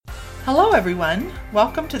Hello, everyone.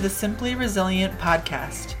 Welcome to the Simply Resilient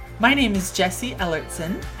podcast. My name is Jessie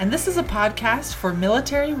Ellertson, and this is a podcast for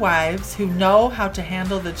military wives who know how to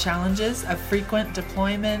handle the challenges of frequent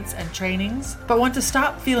deployments and trainings, but want to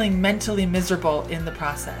stop feeling mentally miserable in the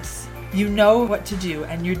process. You know what to do,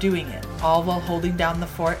 and you're doing it, all while holding down the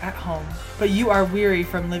fort at home. But you are weary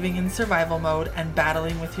from living in survival mode and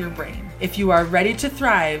battling with your brain. If you are ready to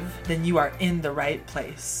thrive, then you are in the right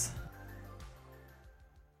place.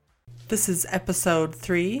 This is episode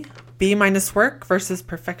 3, B-work versus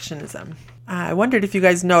perfectionism. I wondered if you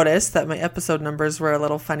guys noticed that my episode numbers were a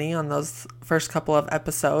little funny on those first couple of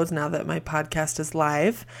episodes now that my podcast is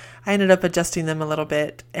live. I ended up adjusting them a little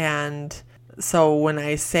bit, and so when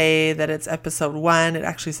I say that it's episode 1, it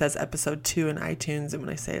actually says episode 2 in iTunes. And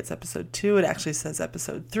when I say it's episode 2, it actually says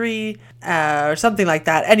episode 3 or something like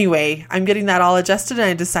that. Anyway, I'm getting that all adjusted, and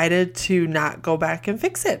I decided to not go back and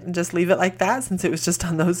fix it and just leave it like that since it was just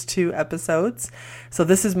on those 2 episodes. So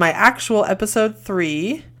this is my actual episode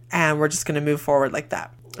 3, and we're just going to move forward like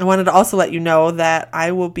that. I wanted to also let you know that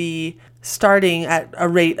I will be starting at a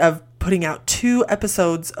rate of putting out 2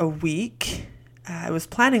 episodes a week. I was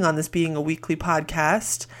planning on this being a weekly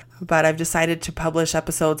podcast, but I've decided to publish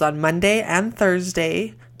episodes on Monday and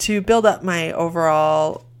Thursday to build up my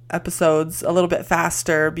overall episodes a little bit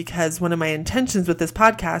faster, because one of my intentions with this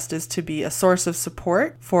podcast is to be a source of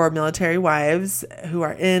support for military wives who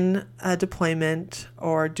are in a deployment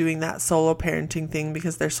or doing that solo parenting thing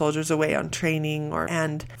because their soldiers away on training,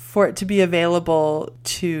 and for it to be available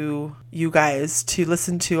to you guys to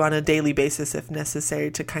listen to on a daily basis if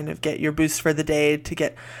necessary, to kind of get your boost for the day, to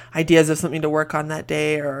get ideas of something to work on that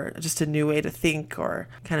day, or just a new way to think, or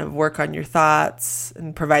kind of work on your thoughts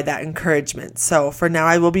and provide that encouragement. So for now,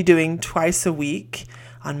 I will be doing twice a week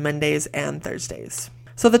on Mondays and Thursdays.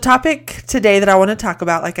 So the topic today that I want to talk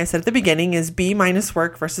about, like I said at the beginning, is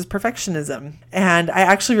B-work versus perfectionism. And I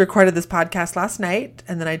actually recorded this podcast last night,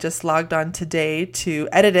 and then I just logged on today to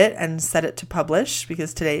edit it and set it to publish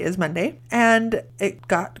because today is Monday. And it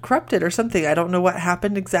got corrupted or something. I don't know what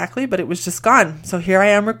happened exactly, but it was just gone. So here I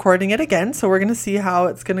am recording it again. So we're going to see how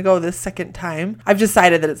it's going to go this second time. I've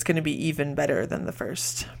decided that it's going to be even better than the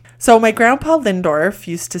first. So my grandpa Lindorf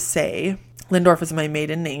used to say, Lindorf is my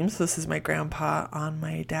maiden name, so this is my grandpa on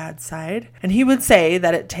my dad's side. And he would say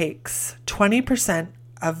that it takes 20%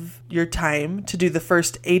 of your time to do the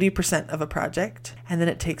first 80% of a project, and then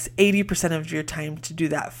it takes 80% of your time to do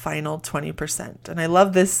that final 20%. And I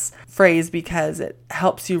love this phrase because it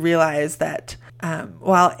helps you realize that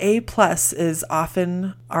while A+ is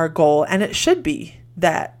often our goal, and it should be,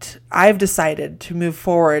 that I've decided to move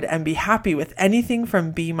forward and be happy with anything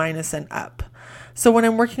from B- and up. So when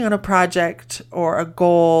I'm working on a project or a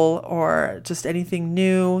goal or just anything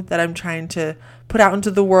new that I'm trying to put out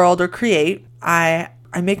into the world or create, I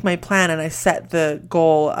make my plan and I set the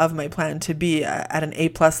goal of my plan to be at an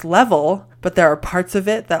A+ level, but there are parts of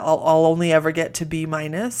it that I'll only ever get to B-,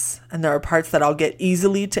 and there are parts that I'll get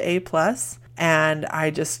easily to A+, and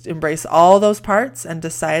I just embrace all those parts and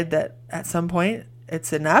decide that at some point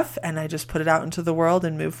it's enough, and I just put it out into the world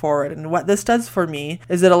and move forward. And what this does for me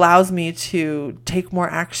is it allows me to take more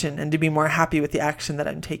action and to be more happy with the action that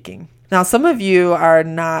I'm taking. Now, some of you are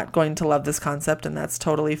not going to love this concept, and that's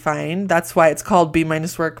totally fine. That's why it's called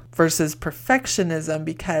B-work versus perfectionism,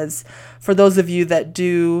 because for those of you that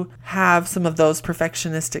do have some of those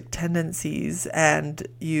perfectionistic tendencies and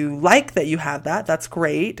you like that you have that, that's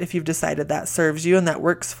great if you've decided that serves you and that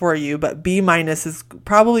works for you. But B- is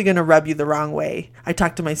probably going to rub you the wrong way. I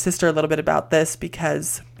talked to my sister a little bit about this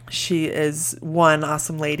because she is one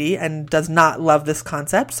awesome lady and does not love this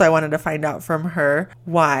concept. So I wanted to find out from her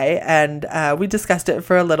why. And we discussed it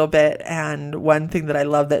for a little bit. And one thing that I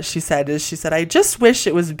love that she said, I just wish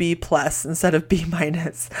it was B+ instead of B-.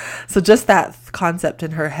 So just that concept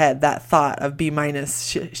in her head, that thought of B-,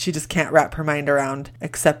 she just can't wrap her mind around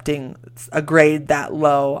accepting a grade that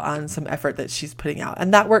low on some effort that she's putting out.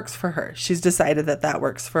 And that works for her. She's decided that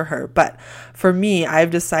works for her. But for me,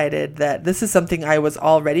 I've decided that this is something I was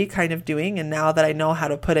already kind of doing, and now that I know how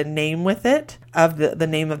to put a name with it, of the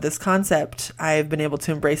name of this concept, I've been able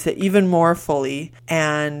to embrace it even more fully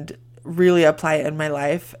and really apply it in my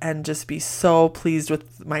life and just be so pleased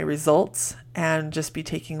with my results and just be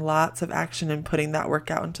taking lots of action and putting that work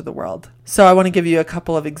out into the world. So I want to give you a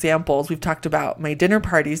couple of examples. We've talked about my dinner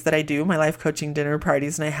parties that I do, my life coaching dinner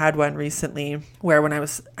parties, and I had one recently where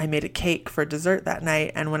I made a cake for dessert that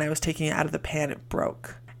night, and when I was taking it out of the pan, it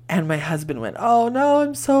broke. And my husband went, "Oh no,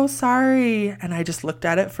 I'm so sorry." And I just looked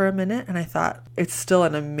at it for a minute and I thought, it's still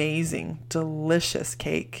an amazing, delicious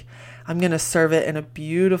cake. I'm going to serve it in a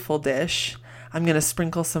beautiful dish. I'm going to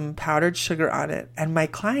sprinkle some powdered sugar on it. And my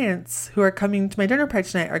clients who are coming to my dinner party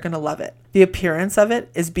tonight are going to love it. The appearance of it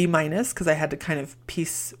is B- because I had to kind of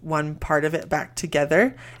piece one part of it back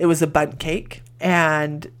together. It was a bundt cake.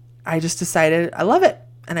 And I just decided I love it.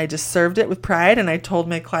 And I just served it with pride. And I told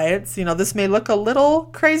my clients, this may look a little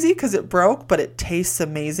crazy because it broke, but it tastes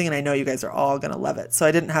amazing. And I know you guys are all going to love it. So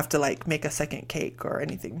I didn't have to make a second cake or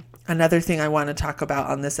anything. Another thing I want to talk about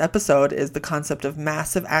on this episode is the concept of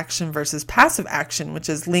massive action versus passive action, which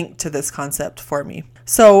is linked to this concept for me.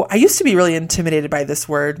 So I used to be really intimidated by this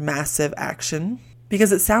word massive action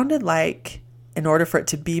because it sounded like in order for it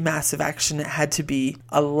to be massive action, it had to be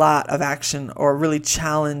a lot of action or really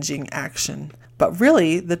challenging action. But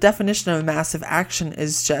really, the definition of massive action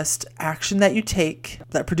is just action that you take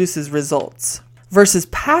that produces results versus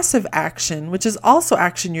passive action, which is also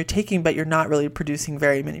action you're taking, but you're not really producing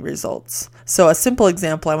very many results. So a simple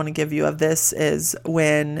example I want to give you of this is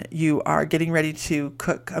when you are getting ready to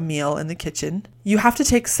cook a meal in the kitchen. You have to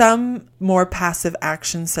take some more passive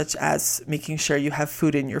action, such as making sure you have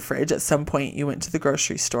food in your fridge. At some point, you went to the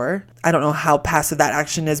grocery store. I don't know how passive that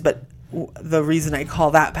action is, but the reason I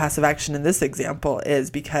call that passive action in this example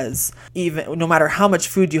is because even no matter how much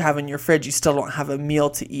food you have in your fridge, you still don't have a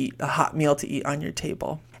hot meal to eat on your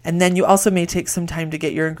table. And then you also may take some time to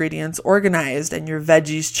get your ingredients organized and your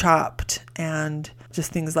veggies chopped and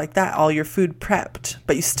just things like that, all your food prepped,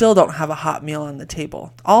 but you still don't have a hot meal on the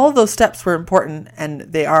table. All of those steps were important and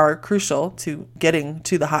they are crucial to getting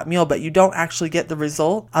to the hot meal, but you don't actually get the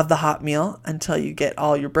result of the hot meal until you get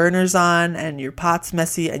all your burners on and your pot's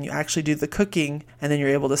messy and you actually do the cooking, and then you're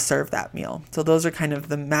able to serve that meal. So those are kind of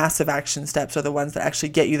the massive action steps, are the ones that actually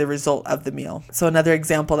get you the result of the meal. So another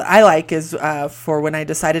example that I like is for when I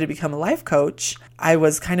decided to become a life coach, I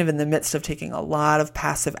was kind of in the midst of taking a lot of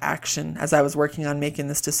passive action as I was working on making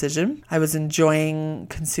this decision. I was enjoying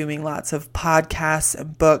consuming lots of podcasts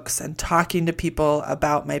and books and talking to people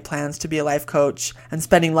about my plans to be a life coach and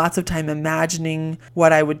spending lots of time imagining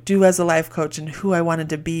what I would do as a life coach and who I wanted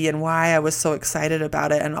to be and why I was so excited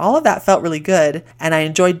about it. And all of that felt really good and I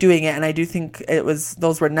enjoyed doing it. And I do think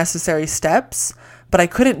those were necessary steps. But I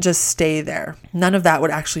couldn't just stay there. None of that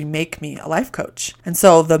would actually make me a life coach. And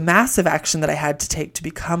so the massive action that I had to take to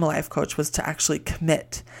become a life coach was to actually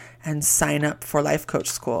commit and sign up for life coach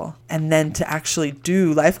school, and then to actually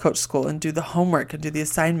do life coach school and do the homework and do the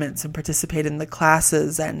assignments and participate in the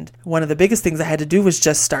classes. And one of the biggest things I had to do was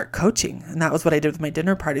just start coaching. And that was what I did with my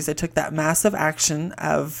dinner parties. I took that massive action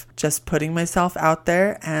of just putting myself out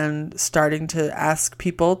there and starting to ask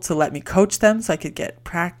people to let me coach them so I could get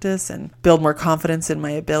practice and build more confidence in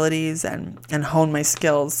my abilities and hone my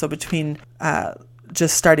skills. So between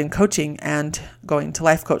just starting coaching and going to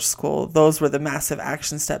life coach school, those were the massive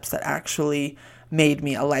action steps that actually made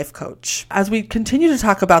me a life coach. As we continue to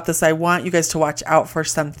talk about this, I want you guys to watch out for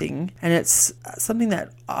something, and it's something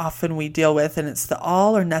that often we deal with, and it's the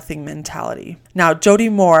all or nothing mentality. Now, Jody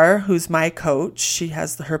Moore, who's my coach, she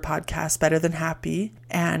has her podcast, Better Than Happy,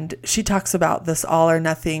 and she talks about this all or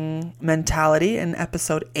nothing mentality in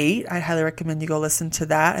episode 8. I highly recommend you go listen to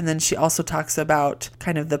that. And then she also talks about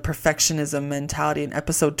kind of the perfectionism mentality in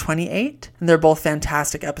episode 28. And they're both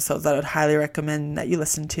fantastic episodes that I would highly recommend that you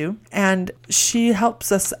listen to. And she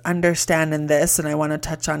helps us understand in this, and I want to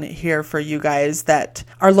touch on it here for you guys, that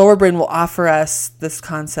our lower brain will offer us this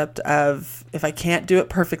concept of, if I can't do it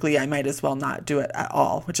perfectly, I might as well not do it at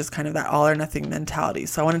all, which is kind of that all or nothing mentality.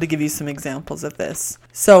 So I wanted to give you some examples of this.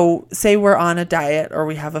 So say we're on a diet or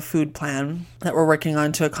we have a food plan that we're working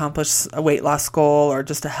on to accomplish a weight loss goal or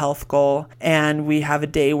just a health goal, and we have a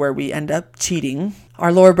day where we end up cheating.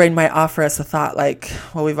 Our lower brain might offer us a thought like,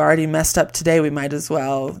 well, we've already messed up today. We might as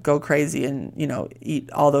well go crazy and, eat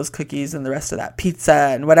all those cookies and the rest of that pizza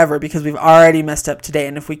and whatever, because we've already messed up today.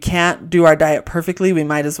 And if we can't do our diet perfectly, we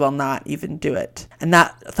might as well not even do it. And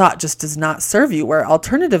that thought just does not serve you, where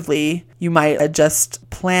alternatively, you might adjust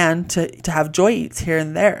plan to have joy eats here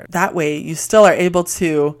and there. That way, you still are able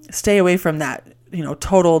to stay away from that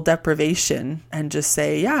total deprivation and just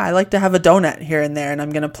say, yeah, I like to have a donut here and there, and I'm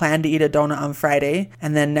going to plan to eat a donut on Friday.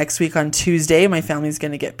 And then next week on Tuesday, my family's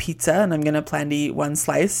going to get pizza and I'm going to plan to eat one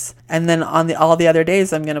slice. And then on all the other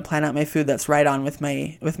days, I'm going to plan out my food that's right on with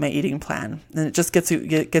my eating plan. And it just gets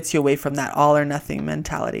you away from that all or nothing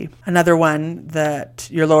mentality. Another one that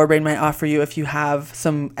your lower brain might offer you if you have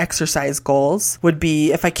some exercise goals would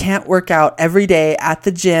be, if I can't work out every day at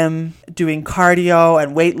the gym, doing cardio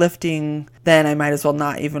and weightlifting then I might as well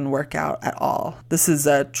not even work out at all. This is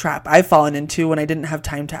a trap I've fallen into when I didn't have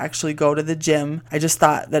time to actually go to the gym. I just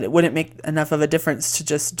thought that it wouldn't make enough of a difference to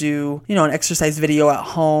just do, an exercise video at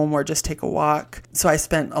home or just take a walk. So I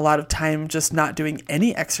spent a lot of time just not doing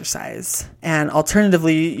any exercise. And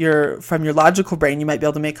alternatively, from your logical brain, you might be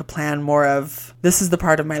able to make a plan more of, this is the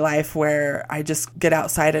part of my life where I just get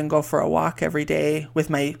outside and go for a walk every day with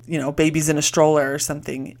my, babies in a stroller or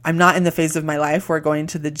something. I'm not in the phase of my life where going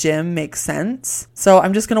to the gym makes sense. So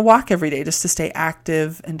I'm just going to walk every day just to stay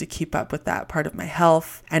active and to keep up with that part of my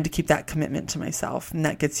health and to keep that commitment to myself. And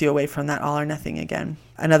that gets you away from that all or nothing again.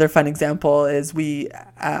 Another fun example is we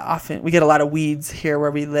get a lot of weeds here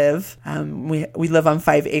where we live. We live on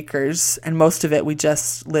 5 acres, and most of it we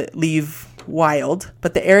just leave wild.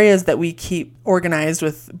 But the areas that we keep organized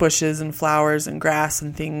with bushes and flowers and grass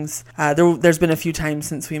and things, there's been a few times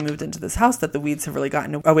since we moved into this house that the weeds have really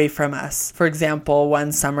gotten away from us. For example,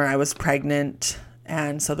 one summer I was pregnant,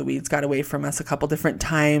 and so the weeds got away from us a couple different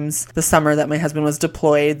times. The summer that my husband was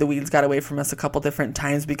deployed, the weeds got away from us a couple different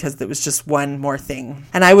times because there was just one more thing.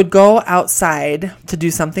 And I would go outside to do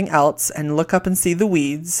something else and look up and see the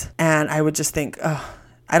weeds, and I would just think,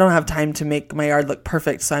 I don't have time to make my yard look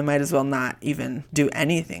perfect, so I might as well not even do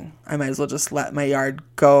anything. I might as well just let my yard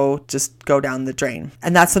go down the drain.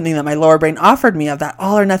 And that's something that my lower brain offered me, of that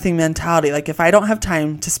all or nothing mentality. Like, if I don't have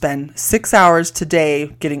time to spend 6 hours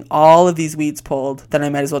today getting all of these weeds pulled, then I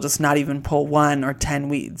might as well just not even pull 1 or 10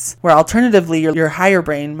 weeds. Where alternatively, your higher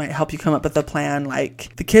brain might help you come up with a plan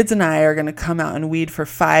like, the kids and I are going to come out and weed for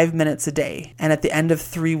 5 minutes a day. And at the end of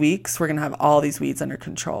 3 weeks, we're going to have all these weeds under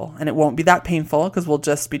control. And it won't be that painful because we'll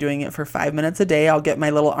just be doing it for 5 minutes a day. I'll get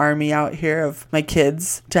my little army out here of my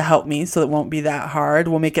kids to help me, so it won't be that hard.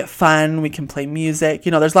 We'll make it fun. We can play music.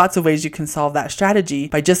 There's lots of ways you can solve that strategy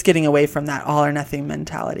by just getting away from that all or nothing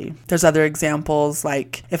mentality. There's other examples,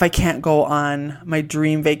 like if I can't go on my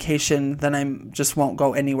dream vacation, then I just won't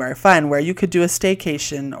go anywhere fun, where you could do a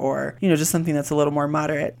staycation or, just something that's a little more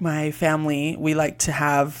moderate. My family, we like to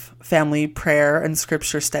have family prayer and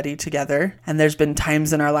scripture study together. And there's been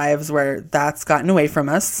times in our lives where that's gotten away from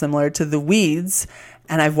us, similar to the weeds.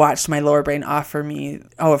 And I've watched my lower brain offer me,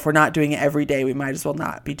 if we're not doing it every day, we might as well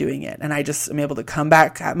not be doing it. And I just am able to come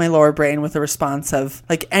back at my lower brain with a response of,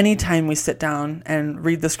 like, anytime we sit down and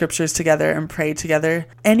read the scriptures together and pray together,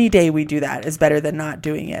 any day we do that is better than not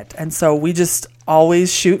doing it. And so we just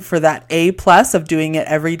always shoot for that A+ of doing it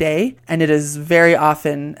every day. And it is very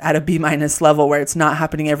often at a B- level where it's not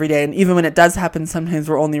happening every day. And even when it does happen, sometimes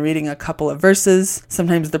we're only reading a couple of verses.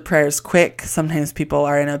 Sometimes the prayer is quick. Sometimes people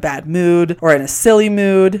are in a bad mood or in a silly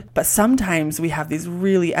mood. But sometimes we have these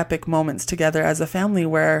really epic moments together as a family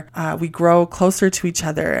where we grow closer to each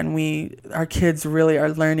other, and our kids really are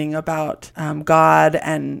learning about God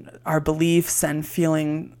and our beliefs and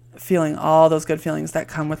feeling all those good feelings that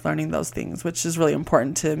come with learning those things, which is really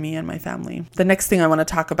important to me and my family. The next thing I want to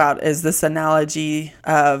talk about is this analogy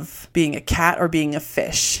of being a cat or being a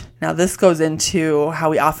fish. Now, this goes into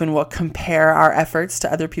how we often will compare our efforts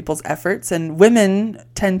to other people's efforts. And women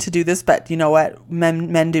tend to do this, but you know what?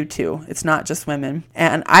 Men do too. It's not just women.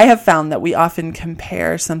 And I have found that we often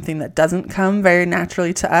compare something that doesn't come very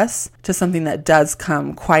naturally to us to something that does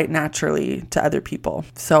come quite naturally to other people.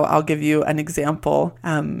 So I'll give you an example.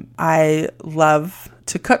 I love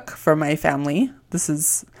to cook for my family. I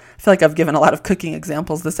feel like I've given a lot of cooking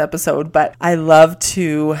examples this episode, but I love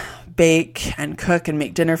to bake and cook and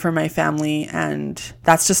make dinner for my family, and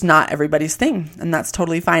that's just not everybody's thing, and that's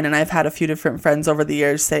totally fine. And I've had a few different friends over the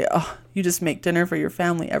years say, you just make dinner for your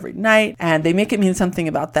family every night, and they make it mean something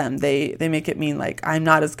about them. They make it mean like, I'm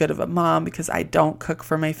not as good of a mom because I don't cook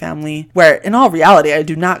for my family, where in all reality, I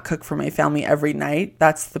do not cook for my family every night.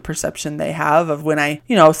 That's the perception they have of when I,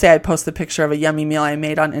 say I post the picture of a yummy meal I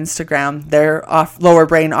made on Instagram, their lower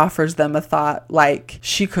brain offers them a thought like,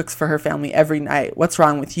 she cooks for her family every night. What's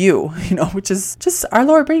wrong with you? Which is just, our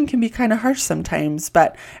lower brain can be kind of harsh sometimes,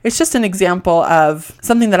 but it's just an example of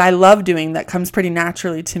something that I love doing that comes pretty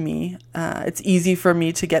naturally to me. It's easy for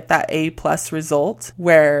me to get that A+ result,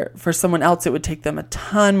 where for someone else it would take them a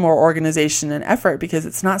ton more organization and effort because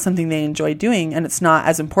it's not something they enjoy doing and it's not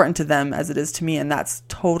as important to them as it is to me. And that's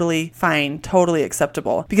totally fine, totally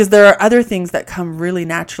acceptable, because there are other things that come really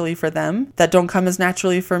naturally for them that don't come as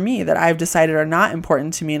naturally for me, that I've decided are not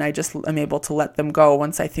important to me, and I just am able to let them go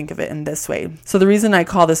once I think of it in this way. So the reason I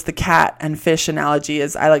call this the cat and fish analogy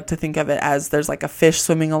is I like to think of it as there's like a fish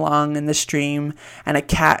swimming along in the stream and a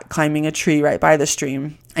cat climbing a tree right by the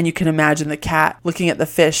stream. And you can imagine the cat looking at the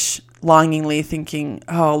fish longingly, thinking,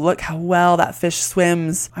 oh, look how well that fish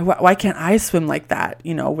swims. Why can't I swim like that?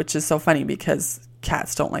 Which is so funny because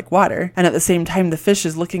cats don't like water. And at the same time, the fish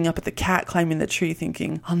is looking up at the cat climbing the tree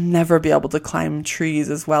thinking, I'll never be able to climb trees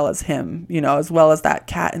as well as him, as well as that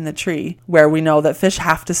cat in the tree, where we know that fish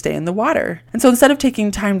have to stay in the water. And so instead of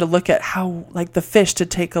taking time to look at how, like the fish, to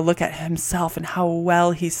take a look at himself and how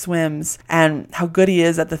well he swims and how good he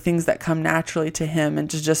is at the things that come naturally to him, and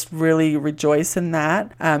to just really rejoice in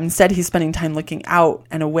that, instead he's spending time looking out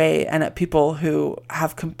and away and at people who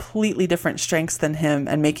have completely different strengths than him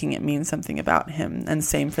and making it mean something about him. And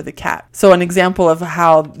same for the cat. So an example of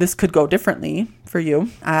how this could go differently for you.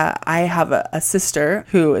 I have a sister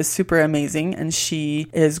who is super amazing, and she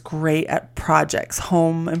is great at projects,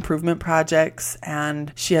 home improvement projects,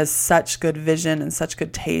 and she has such good vision and such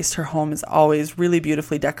good taste. Her home is always really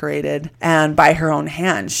beautifully decorated, and by her own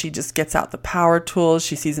hand, she just gets out the power tools.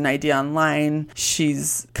 She sees an idea online.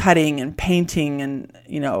 She's cutting and painting and,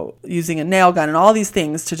 using a nail gun and all these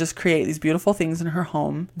things to just create these beautiful things in her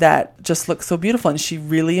home that just look so beautiful. And she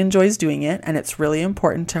really enjoys doing it, and it's really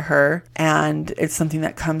important to her. And it's something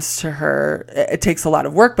that comes to her. It takes a lot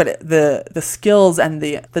of work, but the skills and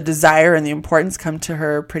the desire and the importance come to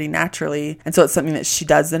her pretty naturally. And so it's something that she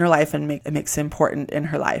does in her life, and it makes it important in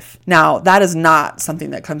her life. Now, that is not something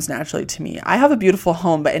that comes naturally to me. I have a beautiful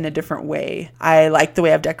home, but in a different way. I like the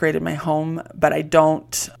way I've decorated my home, but I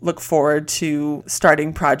don't look forward to starting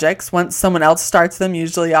projects. Once someone else starts them,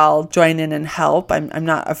 usually I'll join in and help. I'm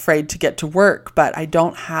not afraid to get to work, but I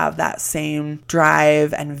don't have that same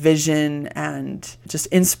drive and vision and just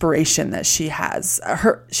inspiration that she has.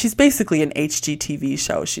 She's basically an HGTV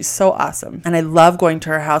show. She's so awesome. And I love going to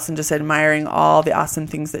her house and just admiring all the awesome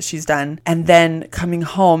things that she's done. And then coming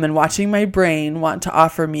home and watching my brain want to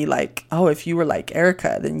offer me like, oh, if you were like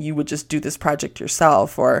Erica, then you would just do this project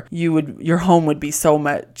yourself, or your home would be so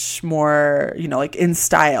much more, like in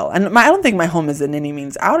style. And I don't think my home is in any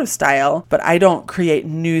means out of style, but I don't create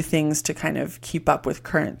new things to kind of keep up with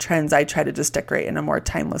current trends. I try to just decorate in a more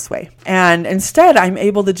timeless way. And instead, I'm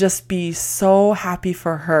able to just be so happy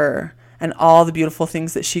for her and all the beautiful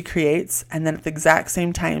things that she creates. And then at the exact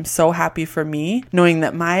same time, so happy for me, knowing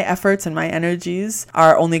that my efforts and my energies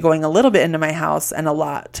are only going a little bit into my house and a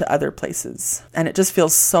lot to other places. And it just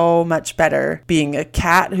feels so much better being a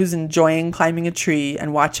cat who's enjoying climbing a tree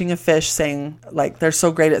and watching a fish saying, like, they're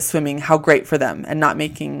so great at swimming, how great for them, and not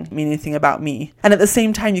making me anything about me. And at the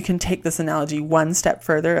same time, you can take this analogy one step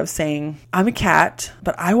further of saying, I'm a cat,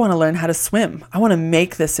 but I want to learn how to swim. I want to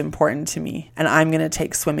make this important to me, and I'm going to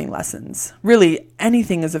take swimming lessons. Really,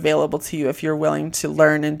 anything is available to you if you're willing to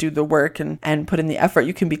learn and do the work and put in the effort.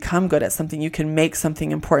 You can become good at something. You can make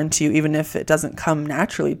something important to you, even if it doesn't come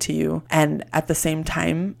naturally to you. And at the same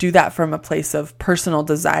time, do that from a place of personal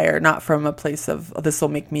desire, not from a place of, oh, this will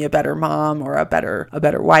make me a better mom or a better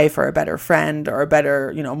wife or a better friend or a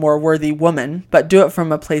better, more worthy woman. But do it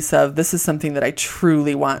from a place of, this is something that I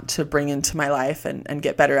truly want to bring into my life and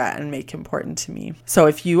get better at and make important to me. So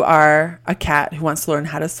if you are a cat who wants to learn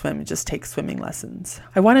how to swim, just take swimming lessons.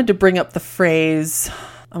 I wanted to bring up the phrase,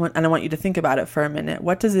 and I want you to think about it for a minute.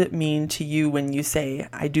 What does it mean to you when you say,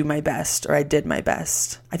 I do my best, or I did my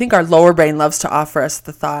best? I think our lower brain loves to offer us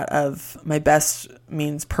the thought of my best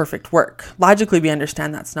means perfect work. Logically, we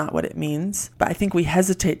understand that's not what it means, but I think we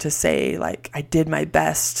hesitate to say, like, I did my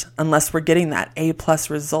best, unless we're getting that A+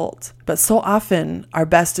 result. But so often, our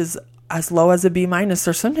best is as low as a B-, or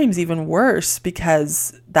sometimes even worse,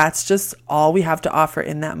 because that's just all we have to offer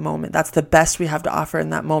in that moment. That's the best we have to offer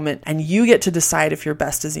in that moment. And you get to decide if your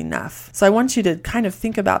best is enough. So I want you to kind of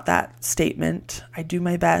think about that statement, I do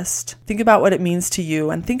my best. Think about what it means to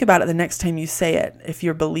you, and think about it the next time you say it, if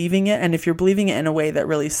you're believing it, and if you're believing it in a way that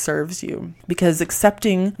really serves you. Because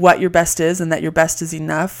accepting what your best is and that your best is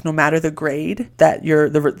enough, no matter the grade that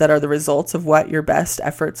are the results of what your best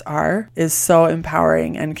efforts are, is so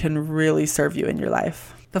empowering and can really serve you in your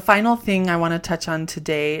life. The final thing I want to touch on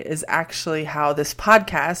today is actually how this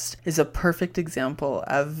podcast is a perfect example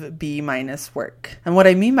of B- work. And what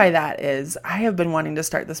I mean by that is I have been wanting to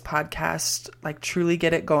start this podcast, like truly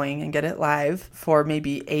get it going and get it live for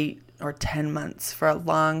maybe 8 or 10 months, for a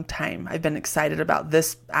long time. I've been excited about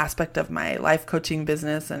this aspect of my life coaching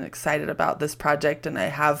business and excited about this project. And I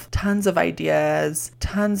have tons of ideas,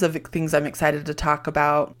 tons of things I'm excited to talk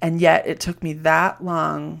about. And yet it took me that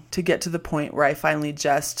long to get to the point where I finally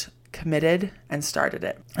just committed and started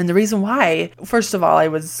it. And the reason why, first of all, I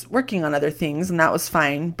was working on other things and that was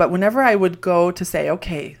fine. But whenever I would go to say,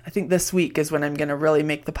 okay, I think this week is when I'm going to really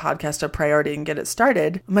make the podcast a priority and get it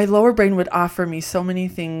started, my lower brain would offer me so many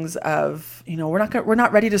things of, we're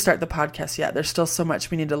not ready to start the podcast yet. There's still so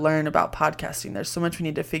much we need to learn about podcasting. There's so much we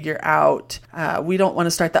need to figure out. We don't want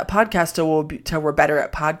to start that podcast till we're better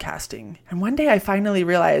at podcasting. And one day I finally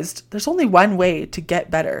realized there's only one way to get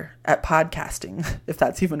better at podcasting, if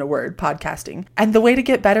that's even a word, podcasting. And the way to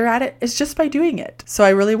get better at it is just by doing it. So I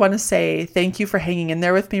really want to say thank you for hanging in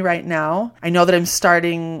there with me right now. I know that I'm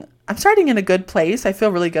starting in a good place. I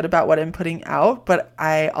feel really good about what I'm putting out, but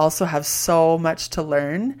I also have so much to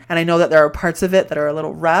learn. And I know that there are parts of it that are a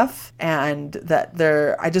little rough and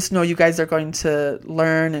that I just know you guys are going to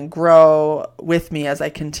learn and grow with me as I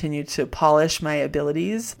continue to polish my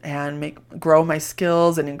abilities and grow my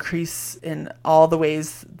skills and increase in all the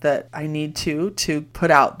ways that I need to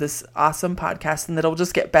put out this awesome podcast, and that it'll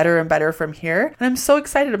just get better and better from here. And I'm so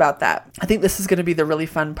excited about that. I think this is going to be the really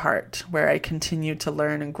fun part where I continue to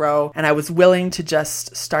learn and grow. And I was willing to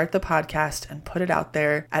just start the podcast and put it out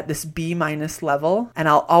there at this B- level. And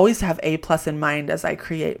I'll always have A+ in mind as I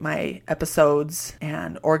create my episodes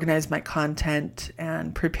and organize my content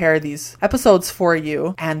and prepare these episodes for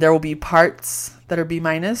you. And there will be parts that are B-,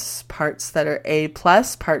 parts that are A+,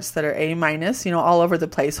 parts that are A-, all over the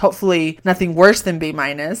place. Hopefully nothing worse than B-,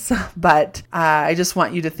 but I just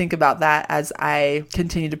want you to think about that as I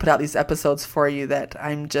continue to put out these episodes for you, that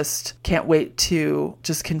I'm just can't wait to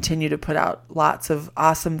just continue to put out lots of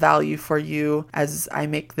awesome value for you as I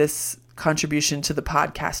make this contribution to the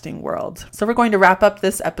podcasting world. So we're going to wrap up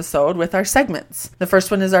this episode with our segments. The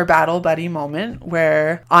first one is our Battle Buddy moment,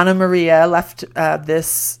 where Anna Maria left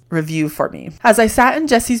this review for me. As I sat in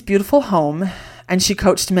Jesse's beautiful home and she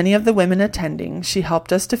coached many of the women attending, she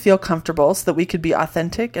helped us to feel comfortable so that we could be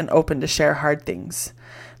authentic and open to share hard things.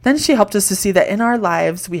 Then she helped us to see that in our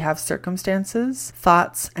lives we have circumstances,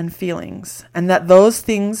 thoughts, and feelings, and that those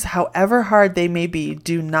things, however hard they may be,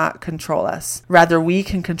 do not control us. Rather, we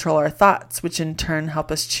can control our thoughts, which in turn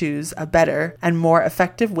help us choose a better and more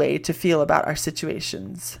effective way to feel about our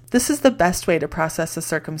situations. This is the best way to process a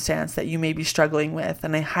circumstance that you may be struggling with,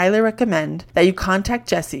 and I highly recommend that you contact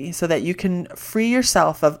Jessie so that you can free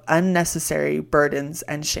yourself of unnecessary burdens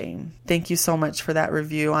and shame. Thank you so much for that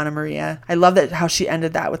review, Anna Maria. I love how she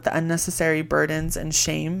ended that with the unnecessary burdens and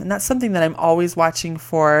shame. And that's something that I'm always watching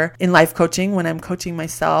for in life coaching when I'm coaching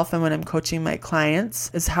myself and when I'm coaching my clients,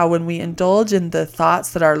 is how when we indulge in the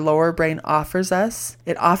thoughts that our lower brain offers us,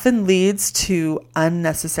 it often leads to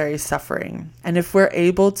unnecessary suffering. And if we're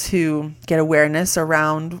able to get awareness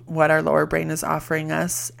around what our lower brain is offering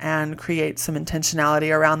us and create some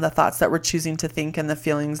intentionality around the thoughts that we're choosing to think and the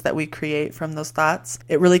feelings that we create from those thoughts,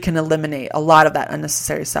 it really can eliminate a lot of that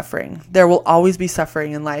unnecessary suffering. There will always be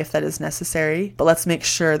suffering in life that is necessary, but let's make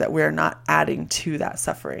sure that we're not adding to that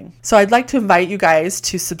suffering. So I'd like to invite you guys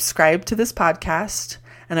to subscribe to this podcast.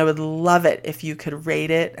 And I would love it if you could rate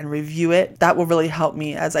it and review it. That will really help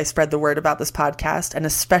me as I spread the word about this podcast. And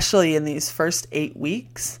especially in these first 8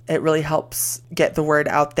 weeks, it really helps get the word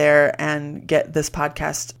out there and get this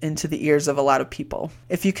podcast into the ears of a lot of people.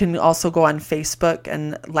 If you can also go on Facebook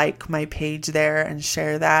and like my page there and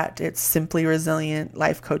share that, it's Simply Resilient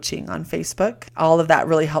Life Coaching on Facebook. All of that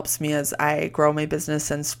really helps me as I grow my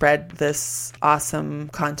business and spread this awesome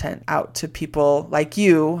content out to people like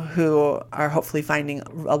you who are hopefully finding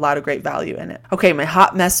a lot of great value in it. Okay, my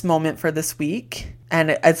hot mess moment for this week.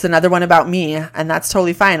 And it's another one about me, and that's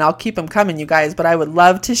totally fine. I'll keep them coming, you guys, but I would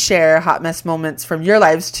love to share hot mess moments from your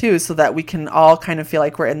lives too, so that we can all kind of feel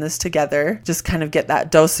like we're in this together. Just kind of get that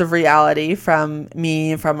dose of reality from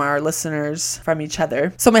me, from our listeners, from each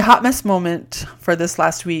other. So my hot mess moment for this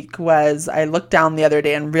last week was I looked down the other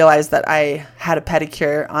day and realized that I had a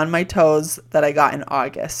pedicure on my toes that I got in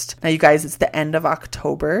August. Now, you guys, it's the end of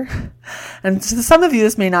October. And to some of you,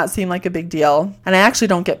 this may not seem like a big deal. And I actually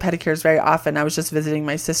don't get pedicures very often. I was just visiting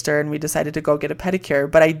my sister and we decided to go get a pedicure,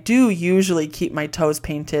 but I do usually keep my toes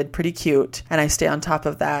painted pretty cute, and I stay on top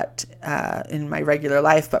of that in my regular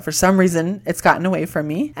life. But for some reason, it's gotten away from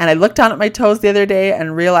me. And I looked down at my toes the other day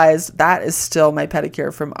and realized that is still my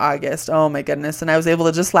pedicure from August. Oh my goodness. And I was able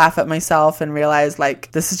to just laugh at myself and realize,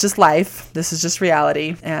 like, this is just life. This is just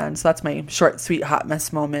reality. And so that's my short, sweet, hot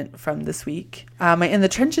mess moment from this week. My in the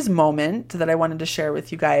trenches moment that I wanted to share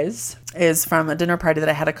with you guys is from a dinner party that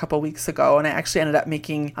I had a couple weeks ago. And I actually ended ended up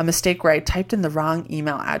making a mistake where I typed in the wrong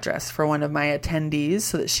email address for one of my attendees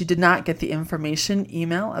so that she did not get the information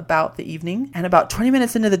email about the evening. And about 20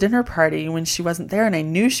 minutes into the dinner party, when she wasn't there and I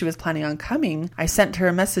knew she was planning on coming, I sent her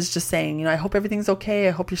a message just saying, I hope everything's okay.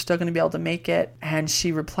 I hope you're still going to be able to make it. And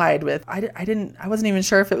she replied with, I wasn't even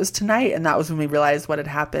sure if it was tonight. And that was when we realized what had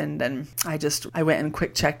happened. And I went and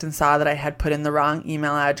quick checked and saw that I had put in the wrong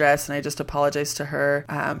email address, and I just apologized to her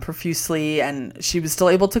profusely, and she was still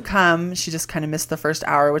able to come. She just kind of missed the first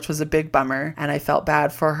hour, which was a big bummer, and I felt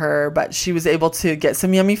bad for her, but she was able to get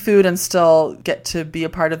some yummy food and still get to be a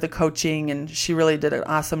part of the coaching, and she really did an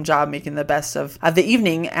awesome job making the best of the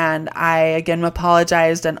evening. And I again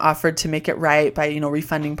apologized and offered to make it right by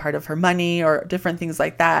refunding part of her money or different things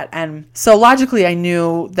like that. And so logically I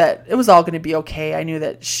knew that it was all going to be okay. I knew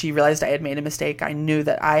that she realized I had made a mistake. I knew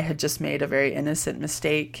that I had just made a very innocent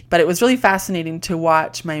mistake, but it was really fascinating to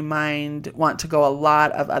watch my mind want to go a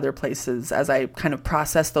lot of other places as I kind of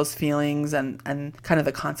processed those feelings and kind of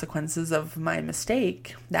the consequences of my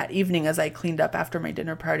mistake that evening as I cleaned up after my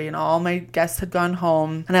dinner party and all my guests had gone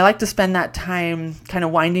home. And I like to spend that time kind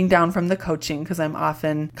of winding down from the coaching because I'm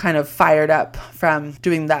often kind of fired up from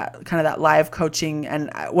doing that kind of that live coaching.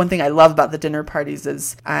 And one thing I love about the dinner parties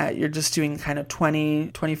is you're just doing kind of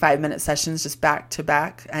 20-25-minute sessions just back to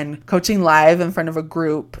back and coaching live in front of a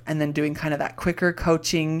group, and then doing kind of that quicker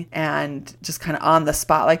coaching and just kind of on the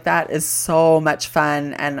spot like that is so much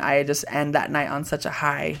fun. And I just end that night on such a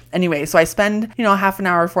high. Anyway, so I spend, half an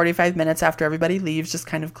hour, 45 minutes after everybody leaves, just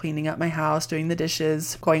kind of cleaning up my house, doing the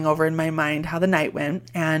dishes, going over in my mind how the night went.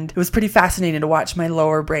 And it was pretty fascinating to watch my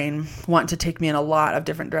lower brain want to take me in a lot of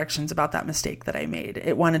different directions about that mistake that I made.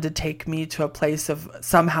 It wanted to take me to a place of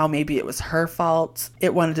somehow maybe it was her fault.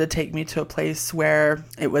 It wanted to take me to a place where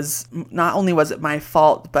it was not only was it my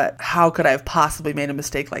fault, but how could I have possibly made a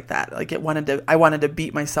mistake like that? Like I wanted to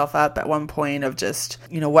beat myself up at one point of just,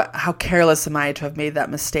 how careless am I to have made that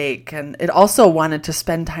mistake? And it also wanted to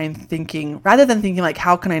spend time thinking, rather than thinking like,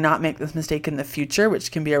 how can I not make this mistake in the future,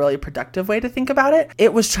 which can be a really productive way to think about it.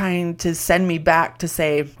 It was trying to send me back to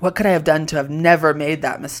say, what could I have done to have never made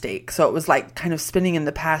that mistake? So it was like kind of spinning in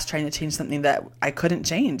the past, trying to change something that I couldn't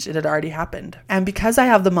change. It had already happened. And because I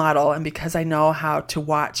have the model and because I know how to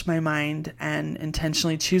watch my mind and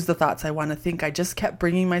intentionally choose the thoughts I want to think, I just kept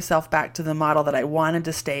bringing myself back to the model that I wanted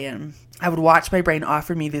to stay in. I would watch my brain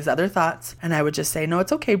offer me these other thoughts, and I would just say, no,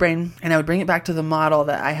 it's okay, brain. And I would bring it back to the model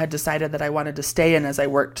that I had decided that I wanted to stay in as I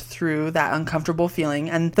worked through that uncomfortable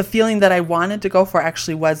feeling. And the feeling that I wanted to go for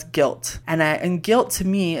actually was guilt. And guilt to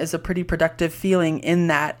me is a pretty productive feeling in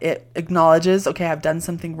that it acknowledges, okay, I've done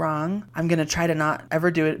something wrong. I'm going to try to not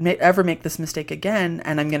ever do it, ever make this mistake again.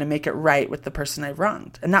 And I'm going to make it right with the person I've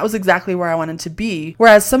wronged. And that was exactly where I wanted to be.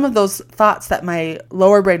 Whereas some of those thoughts that my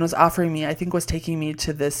lower brain was offering me, I think was taking me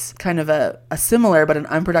to this kind of a similar but an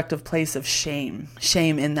unproductive place of shame.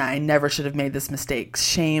 Shame in that I never should have made this mistake.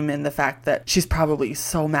 Shame in the fact that she's probably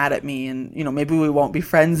so mad at me and, maybe we won't be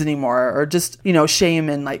friends anymore, or just, shame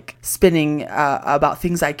in like spinning about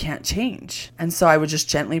things I can't change. And so I would just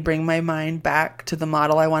gently bring my mind back to the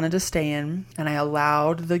model I wanted to stay in, and I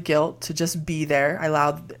allowed the guilt to just be there.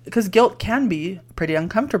 Because guilt can be pretty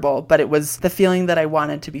uncomfortable, but it was the feeling that I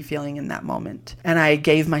wanted to be feeling in that moment. And I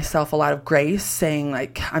gave myself a lot of grace, saying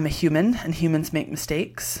like, I'm a human and humans make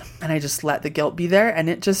mistakes. And I just let the guilt be there, and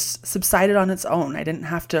it just subsided on its own. I didn't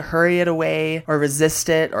have to hurry it away or resist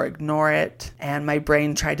it or ignore it. And my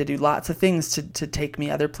brain tried to do lots of things to take me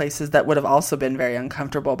other places that would have also been very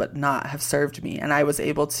uncomfortable, but not have served me. And I was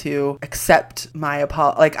able to accept my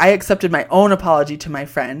apology. I accepted my own apology to my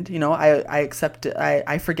friend.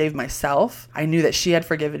 I forgave myself. I knew that she had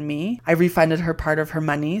forgiven me. I refunded her part of her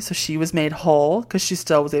money, so she was made whole because she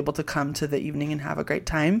still was able to come to the evening and have a great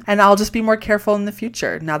time. And I'll just be more careful in the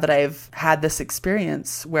future. Now that I've had this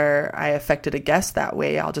experience where I affected a guest that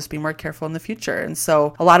way, I'll just be more careful in the future. And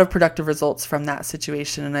so a lot of productive results from that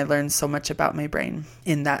situation, and I learned so much about my brain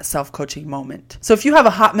in that self-coaching moment. So if you have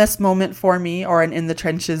a hot mess moment for me, or an in the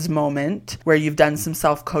trenches moment where you've done some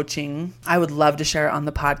self-coaching, I would love to share it on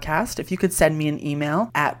the podcast. If you could send me an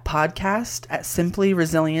email at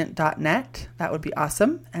podcast@simplyresilient.net, that would be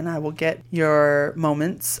awesome. And I will get your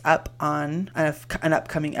moments up on an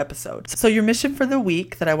upcoming episode. So your mission for the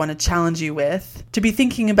week that I want to challenge you with to be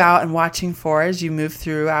thinking about and watching for as you move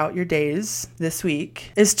throughout your days this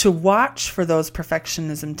week is to watch for those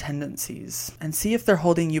perfectionism tendencies and see if they're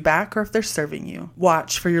holding you back or if they're serving you.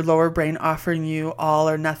 Watch for your lower brain offering you all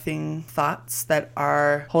or nothing thoughts that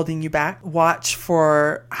are holding you back. Watch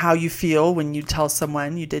for how you feel when you tell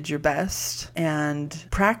someone you did your best, and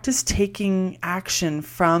practice taking action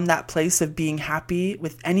from that place of being happy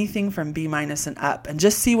with anything from B- and up, and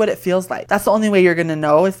just see what it feels like. That's the only way you're going to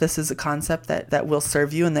know if this is a concept that will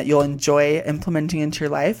serve you and that you'll enjoy implementing into your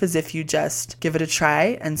life, is if you just give it a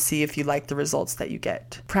try and see if you like the results that you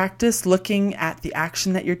get. Practice looking at the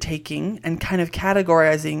action that you're taking and kind of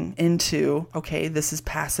categorizing into, okay, this is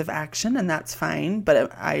passive action and that's fine,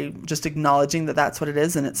 but I just acknowledging that that's what it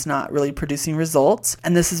is and it's not really producing results.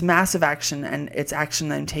 And this is massive action and it's action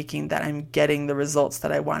that I'm taking that I'm getting the results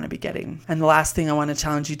that I want to be getting. And the last thing I want to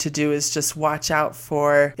challenge you to do is just watch out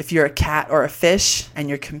for if you're a cat or a fish and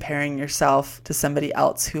you're comparing yourself to somebody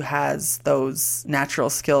else who has those natural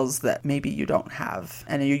skills that maybe you don't have,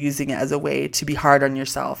 and you're using it as a way to be hard on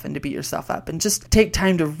yourself and to beat yourself up. And just take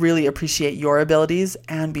time to really appreciate your abilities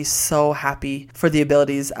and be so happy for the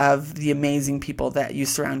abilities of the amazing people that you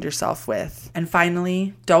surround yourself with. And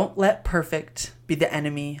finally, don't let perfect be the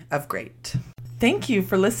enemy of great. Thank you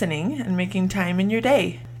for listening and making time in your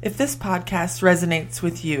day. If this podcast resonates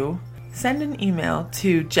with you, send an email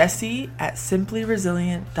to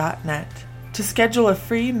jessie@simplyresilient.net to schedule a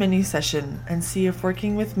free mini session and see if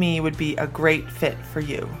working with me would be a great fit for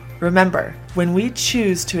you. Remember, when we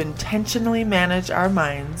choose to intentionally manage our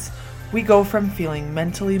minds, we go from feeling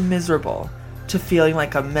mentally miserable to feeling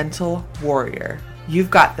like a mental warrior.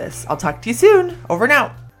 You've got this. I'll talk to you soon. Over and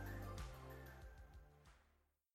out.